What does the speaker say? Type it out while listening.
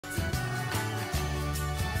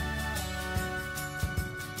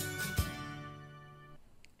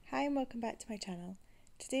Hi and welcome back to my channel.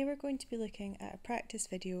 Today we're going to be looking at a practice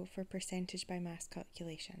video for percentage by mass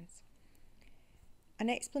calculations.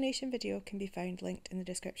 An explanation video can be found linked in the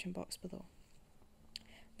description box below.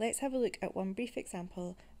 Let's have a look at one brief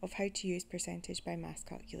example of how to use percentage by mass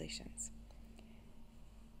calculations.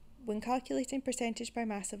 When calculating percentage by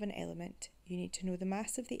mass of an element, you need to know the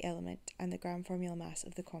mass of the element and the gram formula mass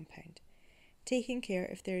of the compound, taking care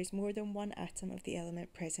if there is more than one atom of the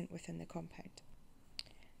element present within the compound.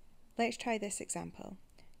 Let's try this example.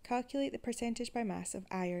 Calculate the percentage by mass of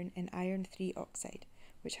iron in iron 3 oxide,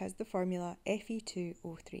 which has the formula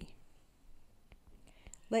Fe2O3.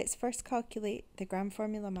 Let's first calculate the gram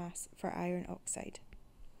formula mass for iron oxide.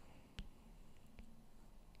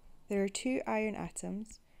 There are 2 iron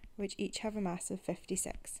atoms, which each have a mass of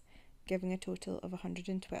 56, giving a total of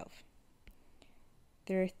 112.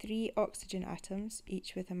 There are 3 oxygen atoms,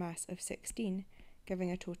 each with a mass of 16, giving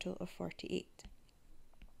a total of 48.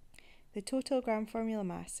 The total gram formula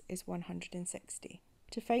mass is 160.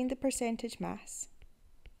 To find the percentage mass,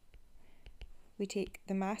 we take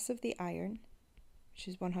the mass of the iron, which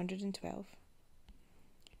is 112,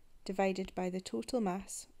 divided by the total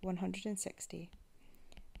mass, 160,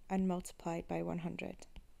 and multiplied by 100.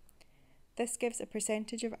 This gives a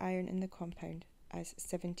percentage of iron in the compound as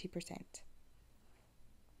 70%.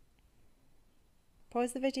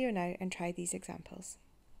 Pause the video now and try these examples.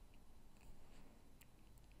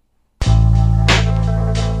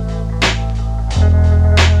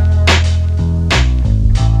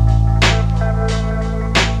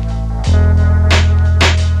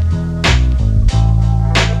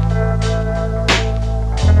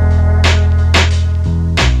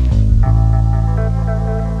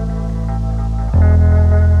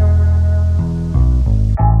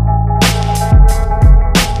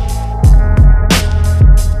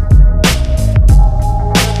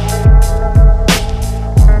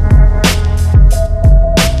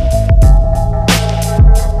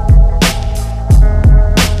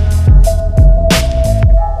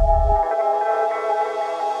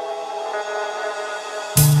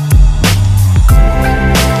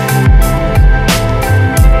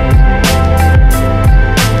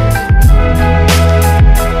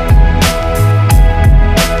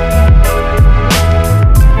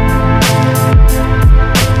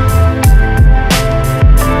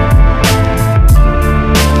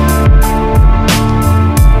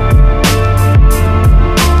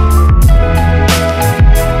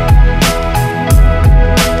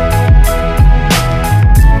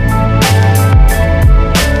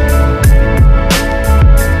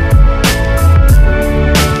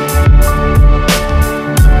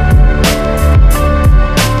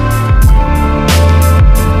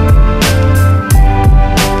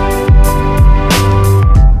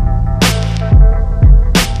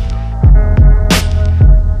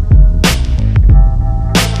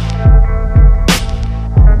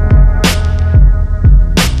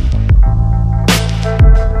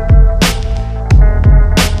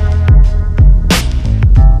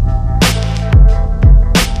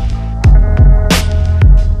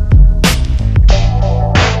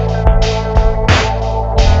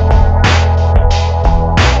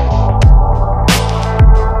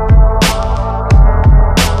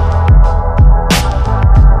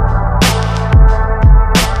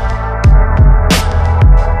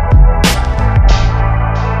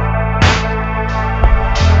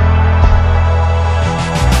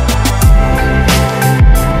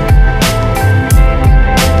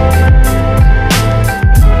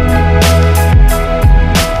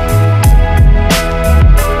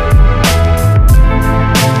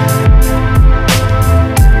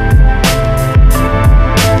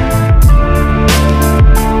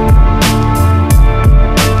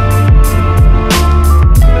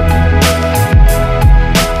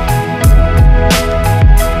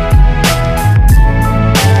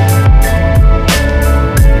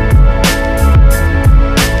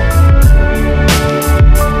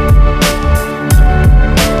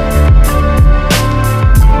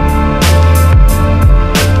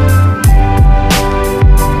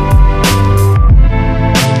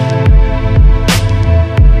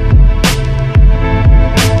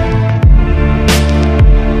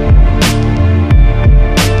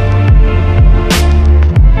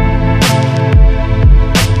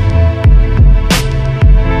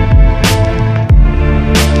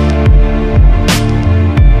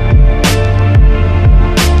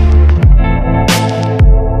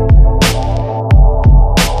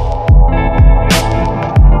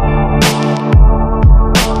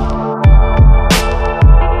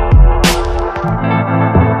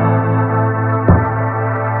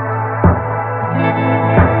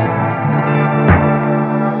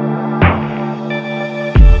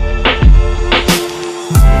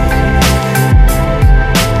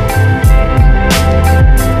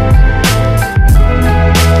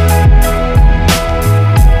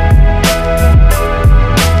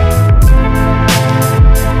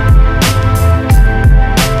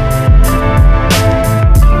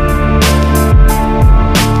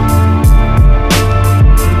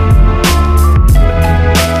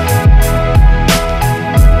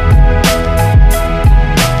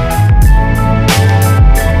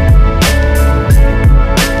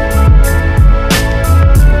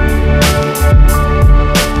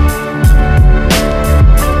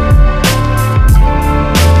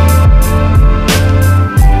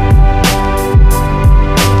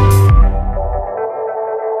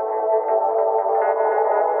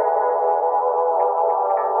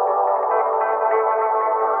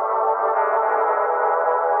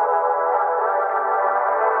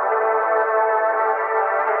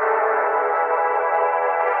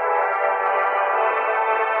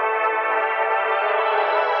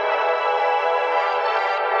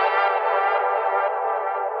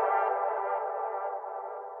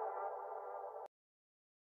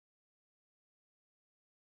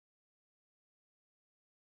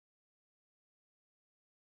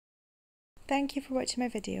 Thank you for watching my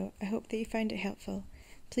video. I hope that you found it helpful.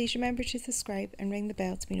 Please remember to subscribe and ring the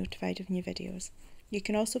bell to be notified of new videos. You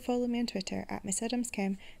can also follow me on Twitter at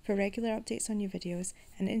MissAdamsChem for regular updates on new videos,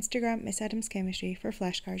 and Instagram MissAdamsChemistry for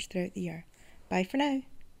flashcards throughout the year. Bye for now!